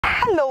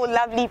Hello,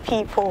 lovely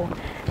people.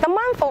 The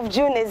month of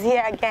June is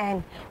here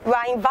again. We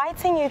are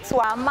inviting you to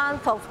our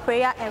month of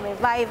prayer and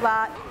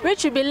revival,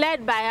 which will be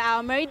led by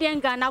our Meridian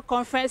Ghana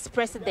Conference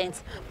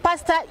President,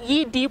 Pastor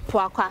E.D.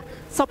 Puakwa,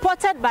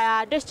 supported by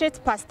our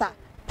district pastor,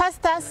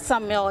 Pastor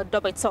Samuel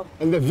Dobeto.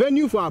 And the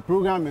venue for our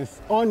program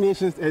is All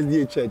Nations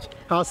SDA Church,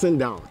 Housing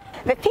Down.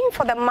 The theme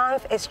for the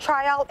month is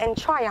Trial and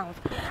Triumph.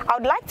 I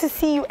would like to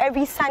see you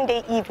every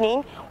Sunday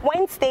evening,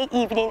 Wednesday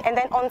evening, and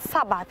then on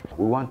Sabbath.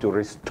 We want to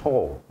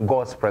restore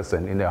God's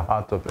presence in the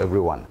heart of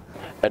everyone.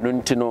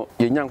 Enunti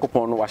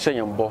yenyankopon no wahye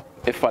yembo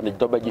efa ne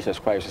doba Jesus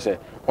Christ say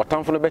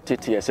otamfo no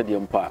betete ye se de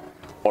mpa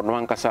ono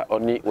ankasa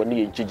oni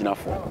woni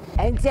yenchiginafo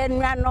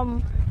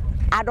entenuanom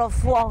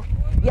adofo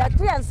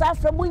yatu yansa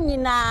framu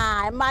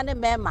nyina ema ne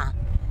mema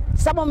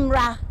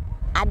samomra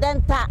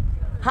adenta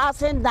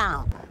Housing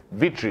Down.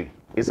 Victory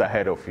is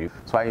ahead of you.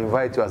 So I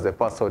invite you as the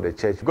pastor of the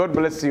church. God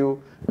bless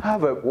you.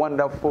 Have a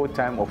wonderful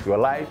time of your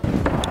life.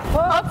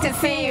 Hope to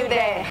see you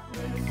there.